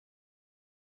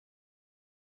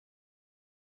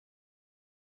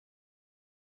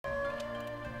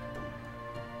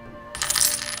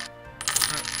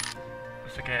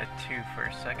I had 2 for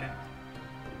a second.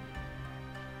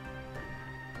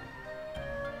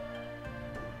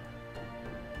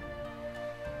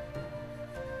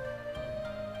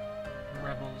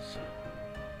 Rebels.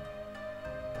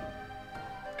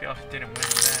 They also didn't win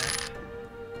that.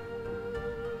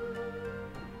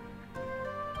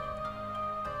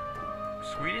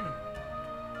 Sweden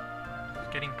is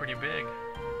getting pretty big.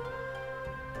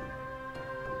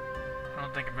 I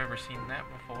don't think I've ever seen that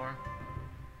before.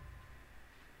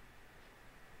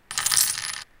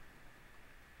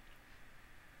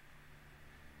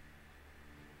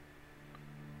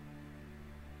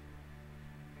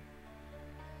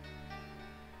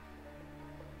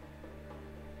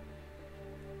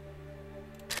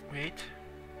 Wait.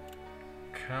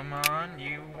 Come on,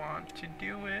 you want to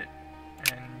do it,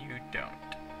 and you don't.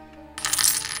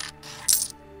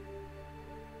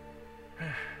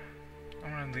 I'm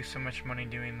gonna lose so much money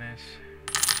doing this.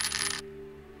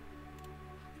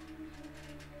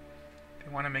 They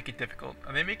want to make it difficult.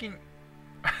 Are they making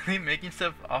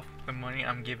stuff off the money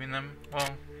I'm giving them?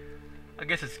 Well, I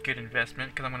guess it's a good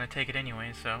investment because I'm gonna take it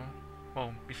anyway. So,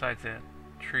 well, besides the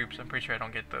troops, I'm pretty sure I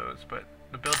don't get those, but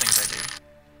the buildings I do.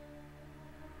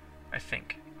 I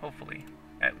think, hopefully,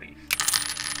 at least.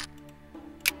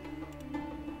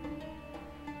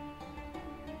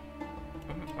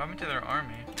 What happened to their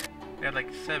army? They had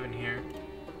like 7 here.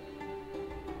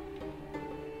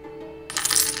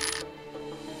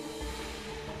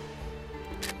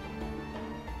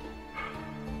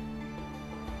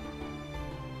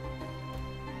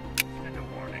 Send a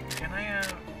warning. Can I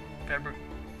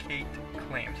fabricate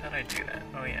claims? How do I do that?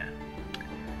 Oh yeah.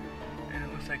 And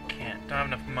it looks like I can't. Don't have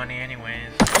enough money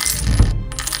anyways.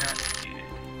 Not good.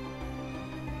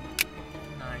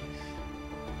 Nice.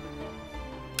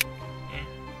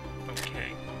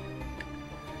 Okay.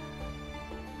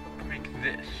 Make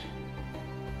this.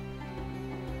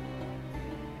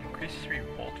 Increases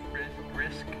revolt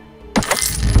risk.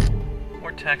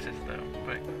 More taxes though,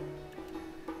 but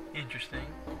interesting.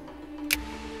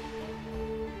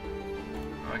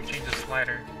 Oh, I can change the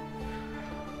slider.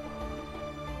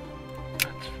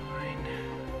 That's fine.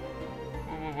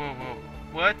 Whoa, whoa, whoa, whoa.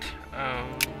 What? Oh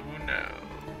no.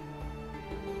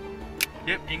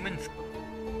 Yep, England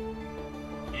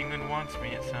wants me,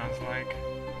 it sounds like.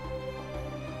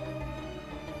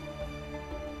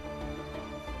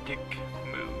 Dick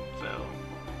move, though.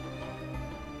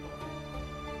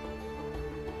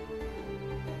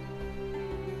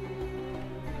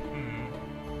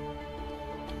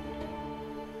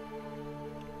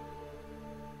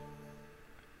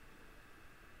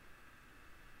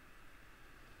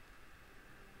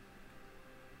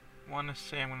 Want to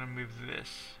say I'm going to move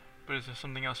this, but is there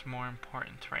something else more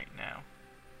important right now?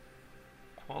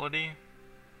 Quality?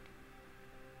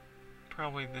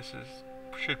 Probably this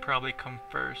should probably come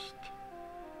first.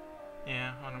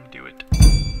 Yeah, I'm gonna do it.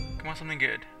 Come on, something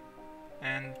good.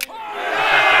 And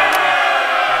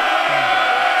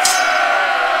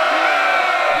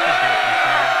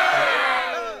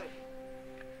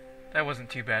that wasn't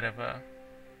too bad of a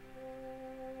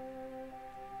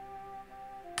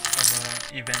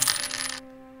event.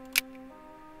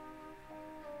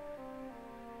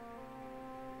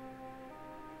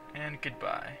 And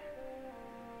goodbye.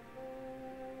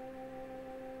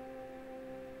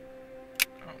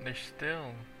 Oh, they're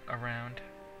still around.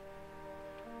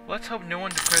 Let's hope no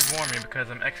one declares war on me because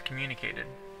I'm excommunicated.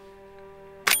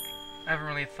 I haven't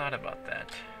really thought about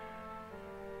that.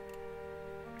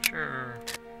 Sure.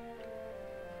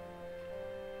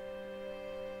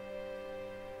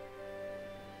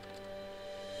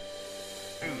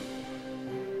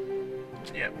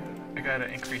 Ooh. Yep, I gotta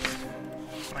increase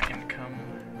my income.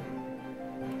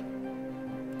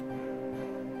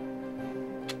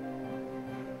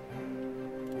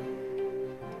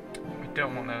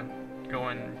 Don't want to go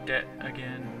in debt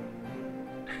again.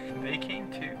 They came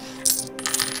too.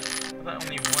 I thought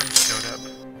only one showed up.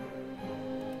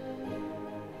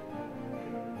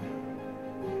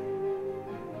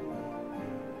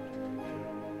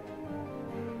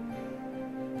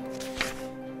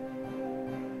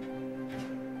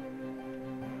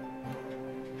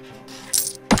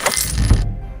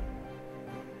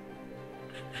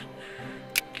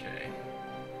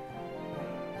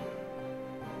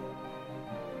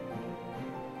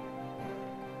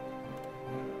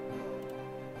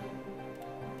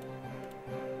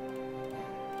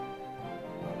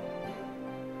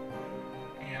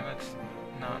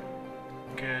 Not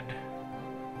good.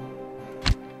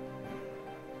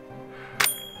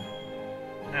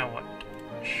 Now what?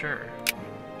 Sure.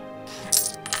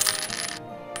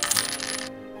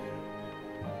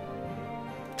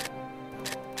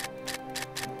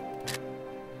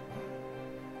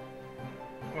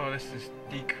 this is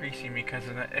decreasing because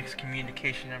of the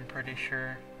excommunication, I'm pretty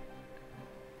sure.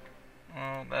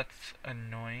 Well, that's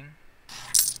annoying.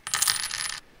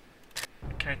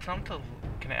 Can I tell him to...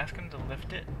 Can I ask him to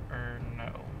lift it, or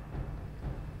no?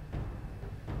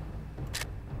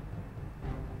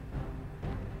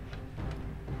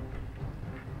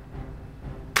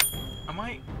 I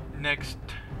might next...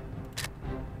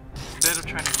 Instead of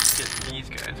trying to get these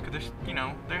guys, because they're, you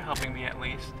know, they're helping me at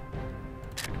least.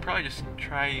 I could probably just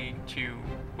try to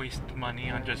waste money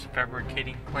on just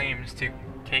fabricating claims to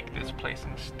take this place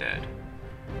instead.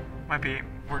 Might be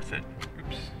worth it.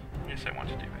 Oops. Yes, I want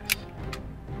to do this.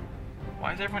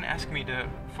 Why is everyone asking me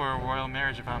for a royal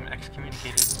marriage if I'm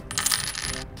excommunicated?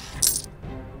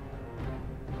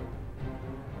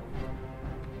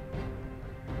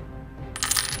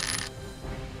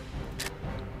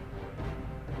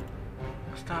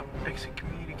 Stop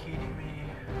excommunicating me.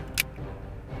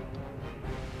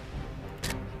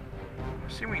 I'm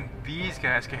assuming these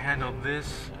guys can handle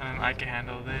this, and I can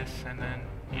handle this, and then,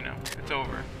 you know, it's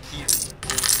over. Easy.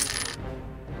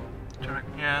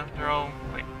 Yeah, they're all,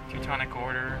 like, Teutonic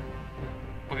Order.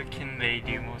 What can they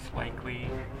do most likely?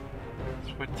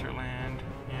 Switzerland.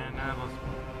 Yeah, none of those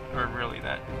are really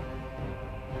that...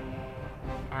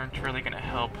 aren't really gonna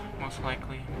help, most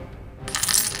likely.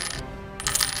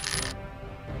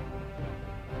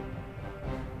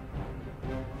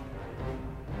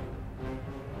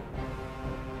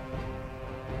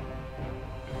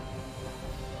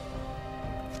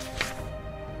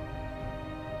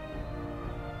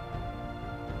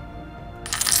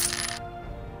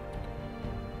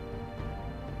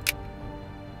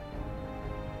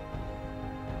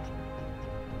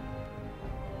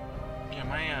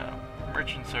 My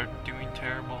merchants are doing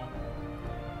terrible.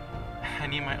 I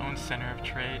need my own center of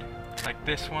trade. Like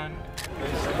this one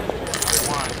is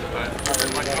one, but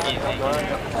it's much easy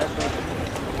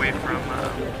away from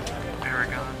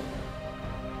Aragon.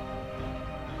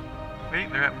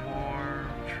 Wait, they're at war,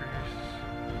 truce.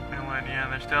 And what? Yeah,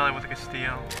 they're still with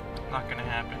Castile. Not gonna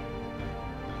happen.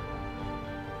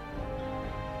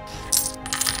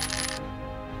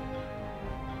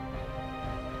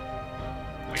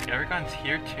 Wait, Aragon's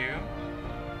here too?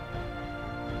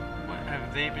 What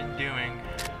have they been doing?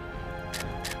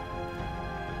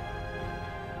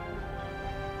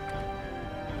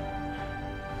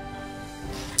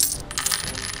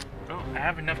 Oh, I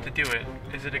have enough to do it.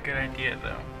 Is it a good idea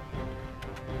though?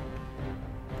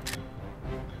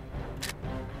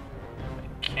 I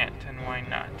can't, and why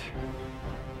not?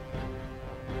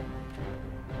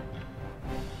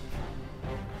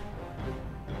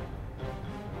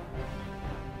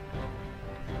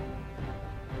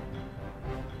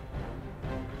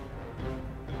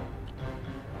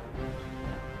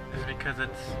 Because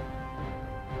it's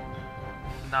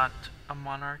not a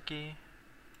monarchy?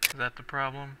 Is that the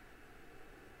problem?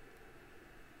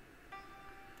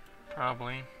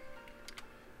 Probably.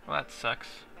 Well, that sucks.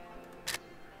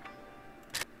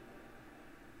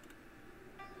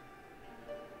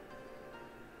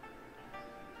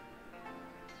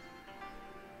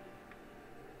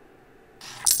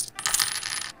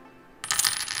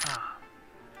 Ah,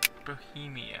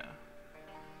 Bohemia.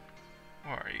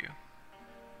 Where are you?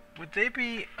 Would they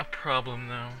be a problem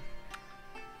though?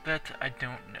 That I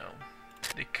don't know.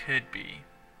 They could be.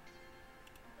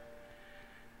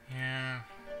 Yeah.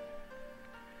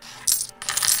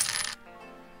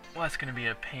 Well, that's gonna be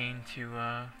a pain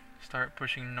to start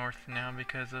pushing north now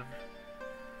because of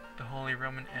the Holy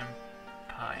Roman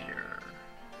Empire.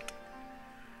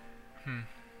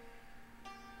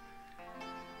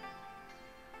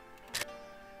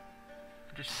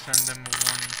 Just send them a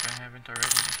warning if I haven't already.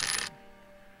 If I did.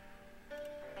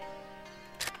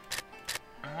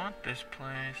 I want this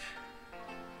place.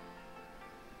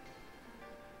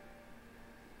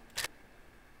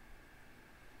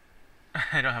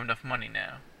 I don't have enough money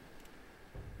now.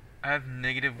 I have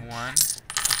 -1.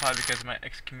 Probably because of my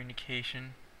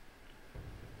excommunication.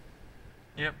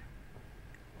 Yep.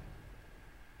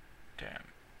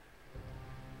 Damn.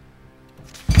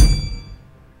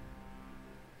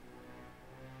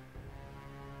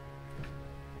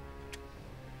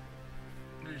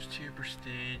 Lose 2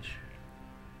 prestige.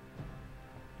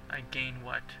 I gain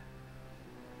what?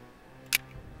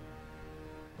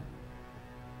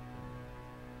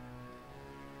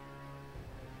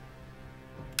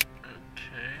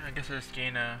 Okay, I guess I just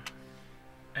gain a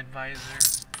advisor.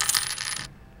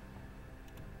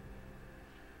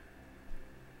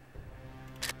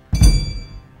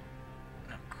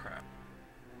 Oh crap.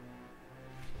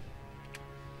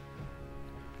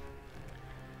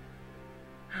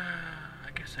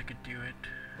 I guess I could do it.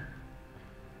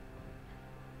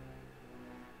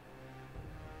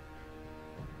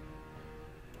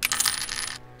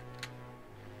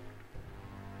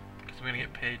 I'm gonna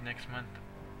get paid next month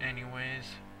anyways.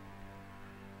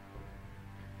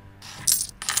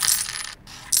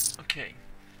 Okay.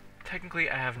 Technically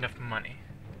I have enough money.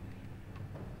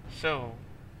 So,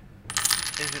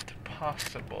 is it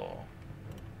possible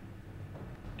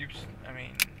to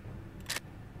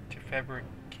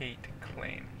fabricate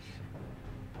claims?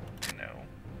 No.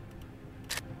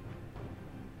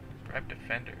 Bribe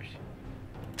defenders.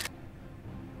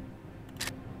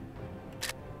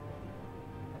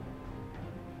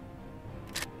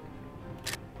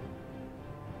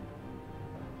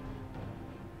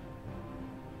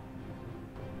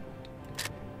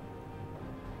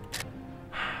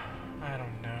 I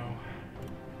don't know.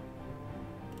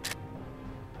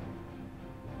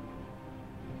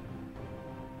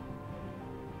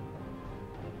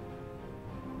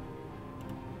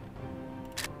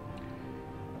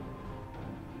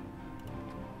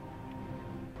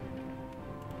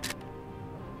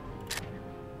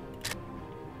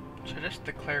 Should I just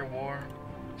declare war?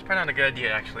 It's probably not a good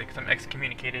idea actually, because I'm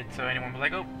excommunicated, so anyone was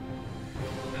like, oh,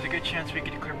 there's a good chance we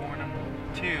could declare war on him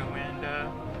too, and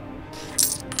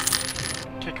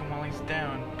kick him while he's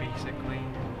down, basically.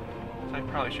 So I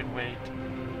probably should wait.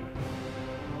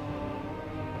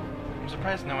 I'm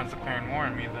surprised no one's declaring war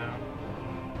on me, though.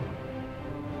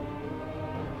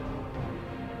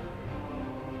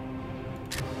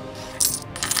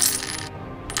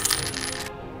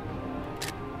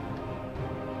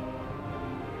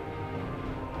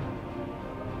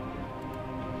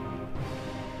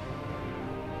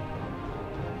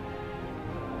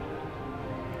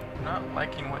 Not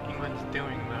liking what England's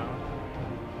doing, though.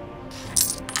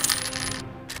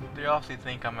 They obviously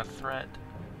think I'm a threat.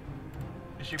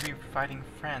 They should be fighting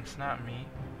France, not me.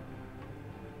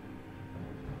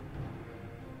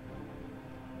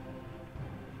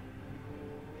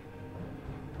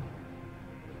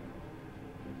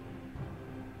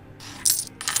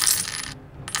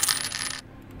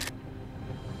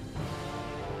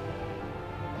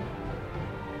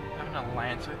 I have an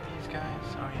alliance with these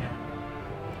guys? Oh yeah.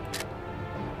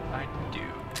 I do.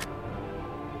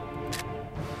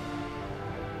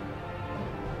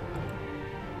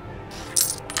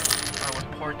 With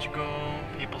Portugal,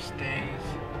 people stays.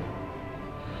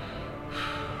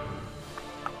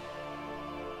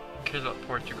 Cares about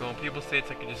Portugal. People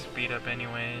states I could just speed up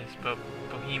anyways, but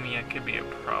Bohemia could be a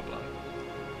problem.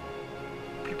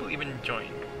 People even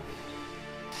join.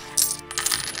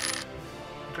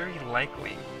 Very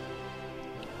likely.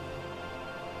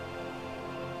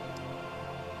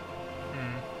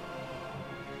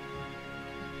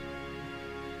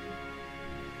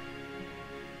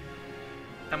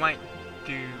 I might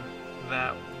do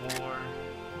that war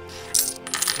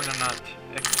when I'm not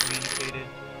excommunicated.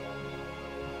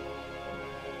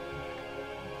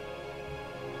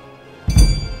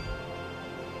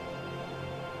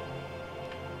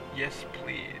 Yes,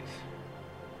 please.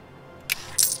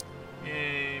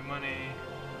 Yay, money.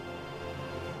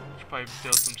 Should probably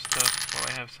build some stuff while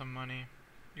I have some money.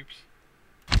 Oops.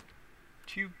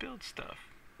 To build stuff.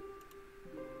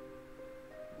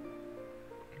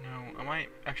 No, I might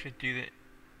actually do that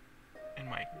in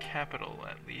my capital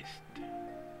at least.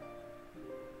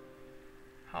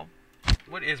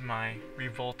 What is my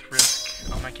revolt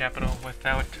risk on my capital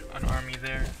without an army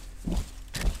there?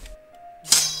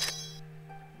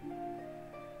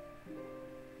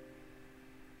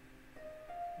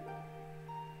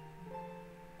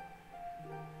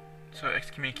 So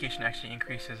excommunication actually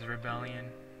increases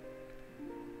rebellion.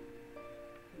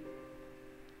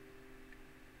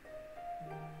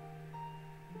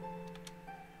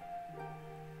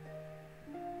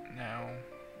 Now,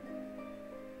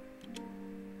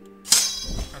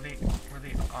 were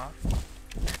they off?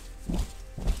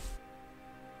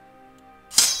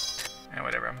 Yeah,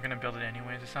 whatever, I'm gonna build it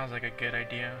anyways. It sounds like a good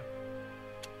idea.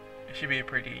 It should be a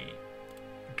pretty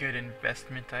good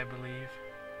investment, I believe.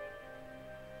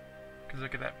 Because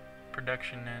look at that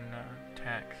production and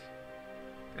tax.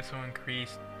 This will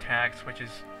increase tax, which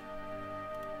is...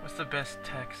 What's the best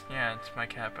tax? Yeah, it's my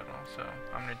capital, so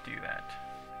I'm gonna do that.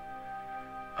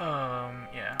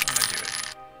 Yeah, I'm gonna do it.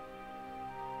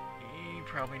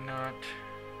 Probably not.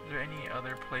 Is there any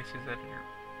other places that are...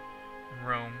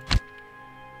 Rome.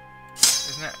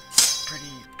 Isn't that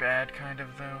pretty bad, kind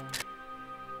of, though?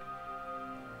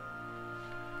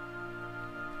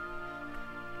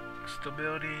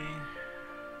 Stability.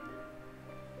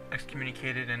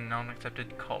 Excommunicated and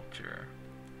non-accepted culture.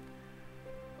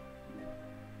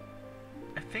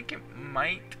 I think it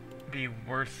might be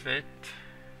worth it.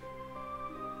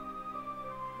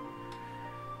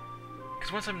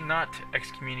 Because once I'm not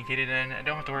excommunicated, then I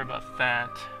don't have to worry about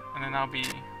that. And then I'll be,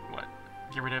 what,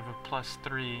 get rid of a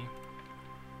 +3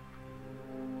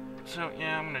 So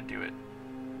yeah, I'm gonna do it.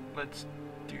 Let's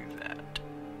do that.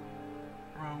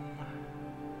 Rome.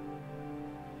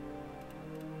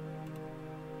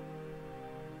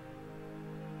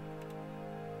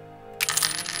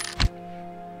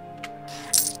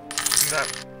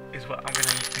 That is what I'm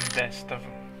gonna invest of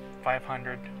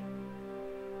 500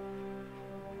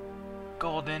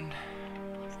 gold in.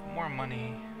 More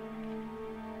money.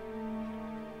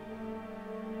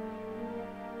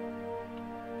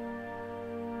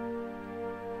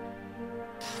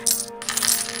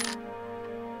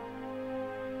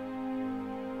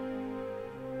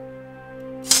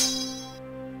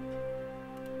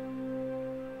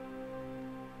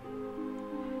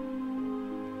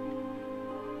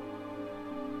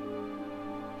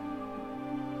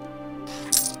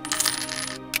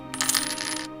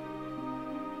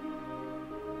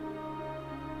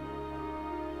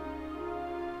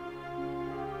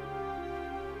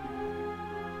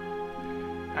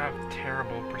 I have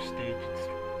terrible prestige,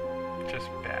 it's just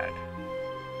bad.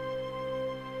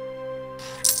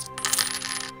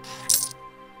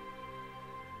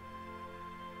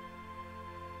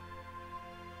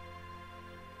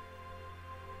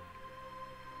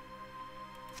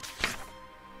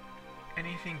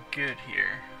 Anything good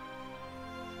here?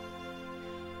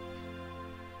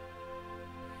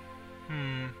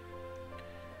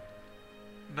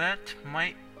 That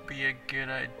might be a good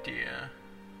idea.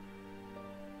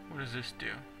 What does this do?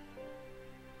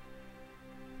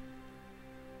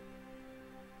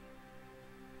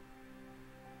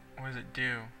 What does it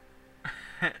do?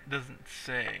 It doesn't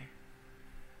say.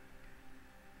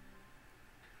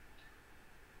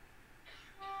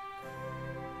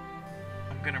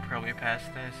 I'm gonna probably pass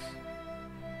this.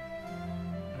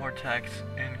 More tax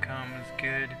income is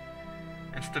good.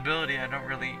 And stability, I don't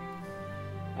really...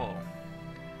 Well,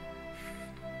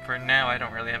 for now I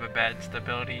don't really have a bad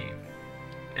stability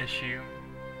issue.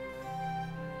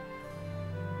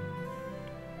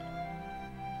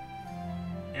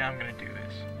 Yeah, I'm gonna do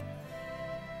this.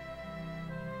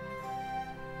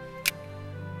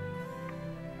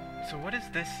 So what does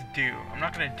this do? I'm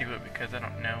not gonna do it because I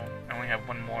don't know. I only have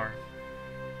one more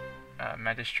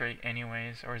magistrate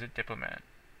anyways, or is it diplomat?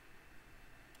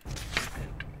 It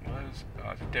was, oh,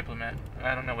 it's a diplomat.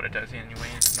 I don't know what it does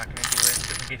anyways. I'm not gonna do it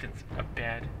just in case it's a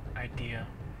bad idea.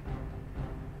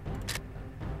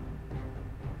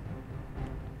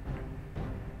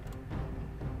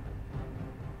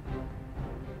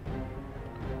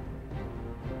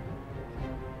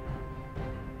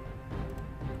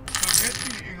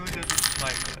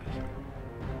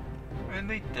 And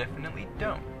they definitely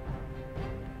don't.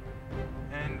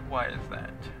 And why is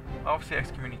that? Obviously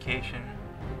excommunication,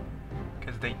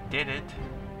 because they did it.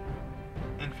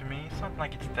 Infamy, it's not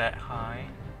like it's that high.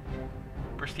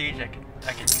 Prestige, I can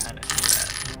kind of see that.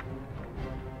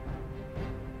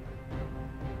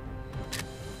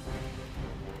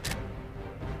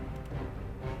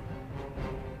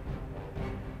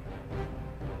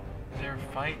 Is there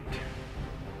a fight?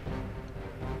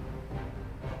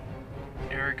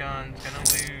 Aragon's gonna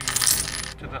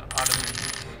lose to the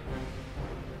Ottomans.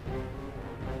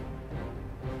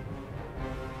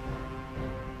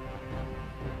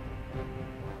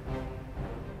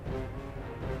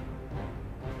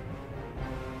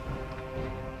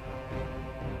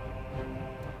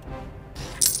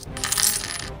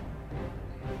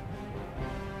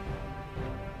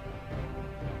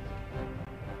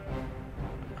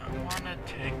 I wanna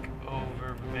take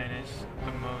over Venice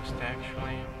the most,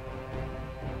 actually.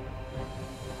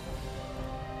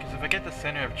 If I get the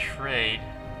center of trade,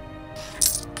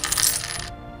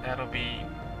 that'll be,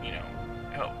 you know,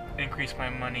 help increase my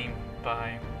money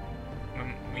by,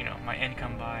 you know, my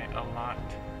income by a lot.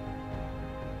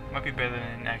 Might be better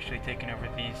than actually taking over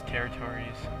these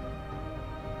territories.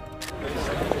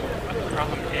 But the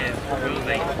problem is, will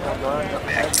they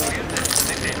actually do this?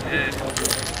 I think they did.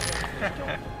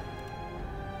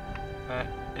 That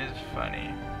is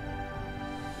funny.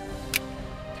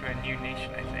 To a new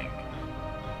nation, I think.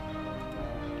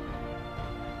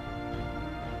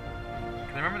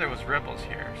 I remember there was rebels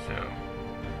here, so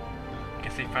I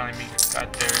guess they finally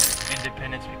got their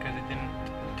independence because they didn't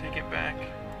take it back.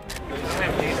 So I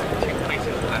have these two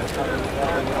places left.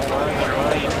 They're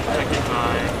only protected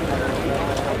by...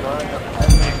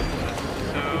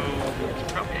 So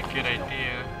it's probably a good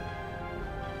idea.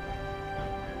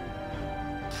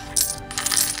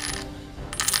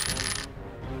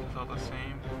 It's all the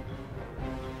same.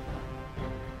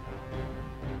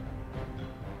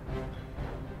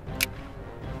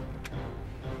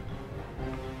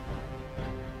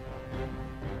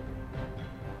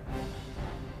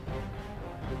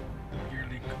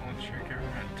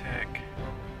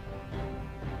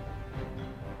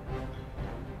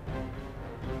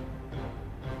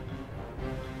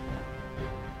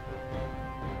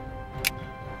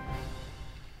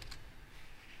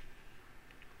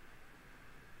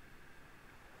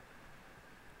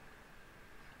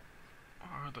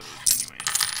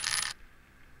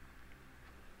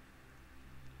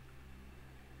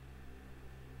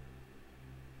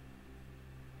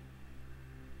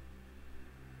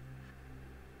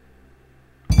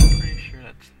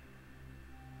 sure that's...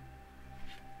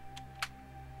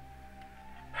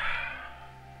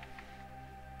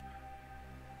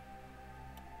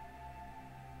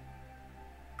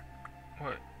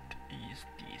 What is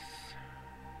this?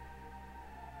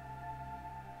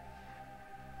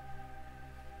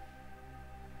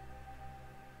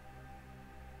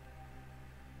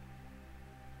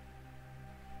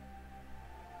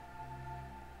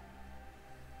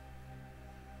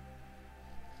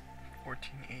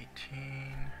 $14.18.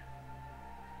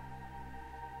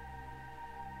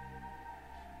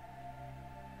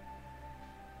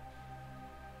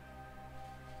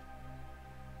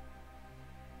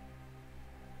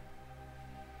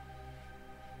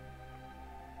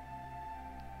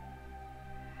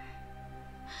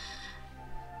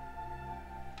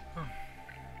 Oh.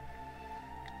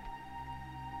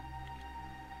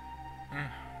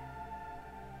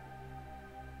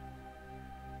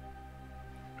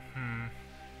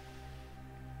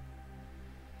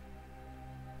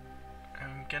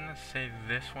 I'm gonna say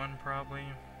this one probably.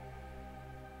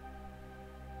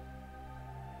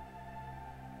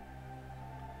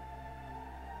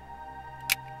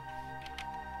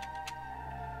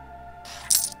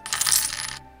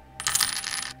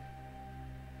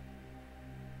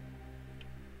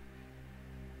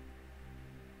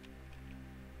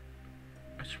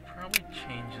 I should probably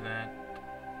change that.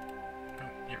 Oh,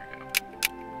 here we go.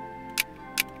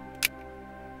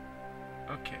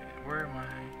 Okay, where am I?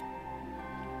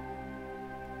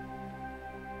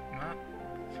 Not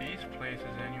these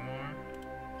places anymore.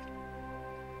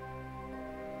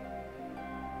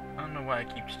 I don't know why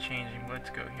it keeps changing. Let's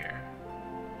go here.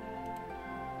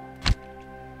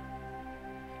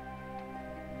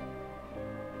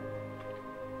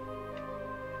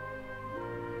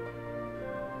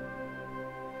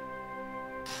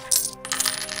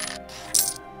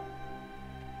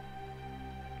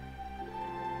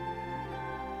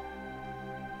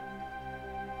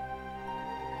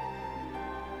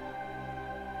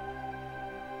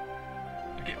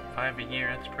 I get 5 a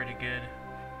year, that's pretty good.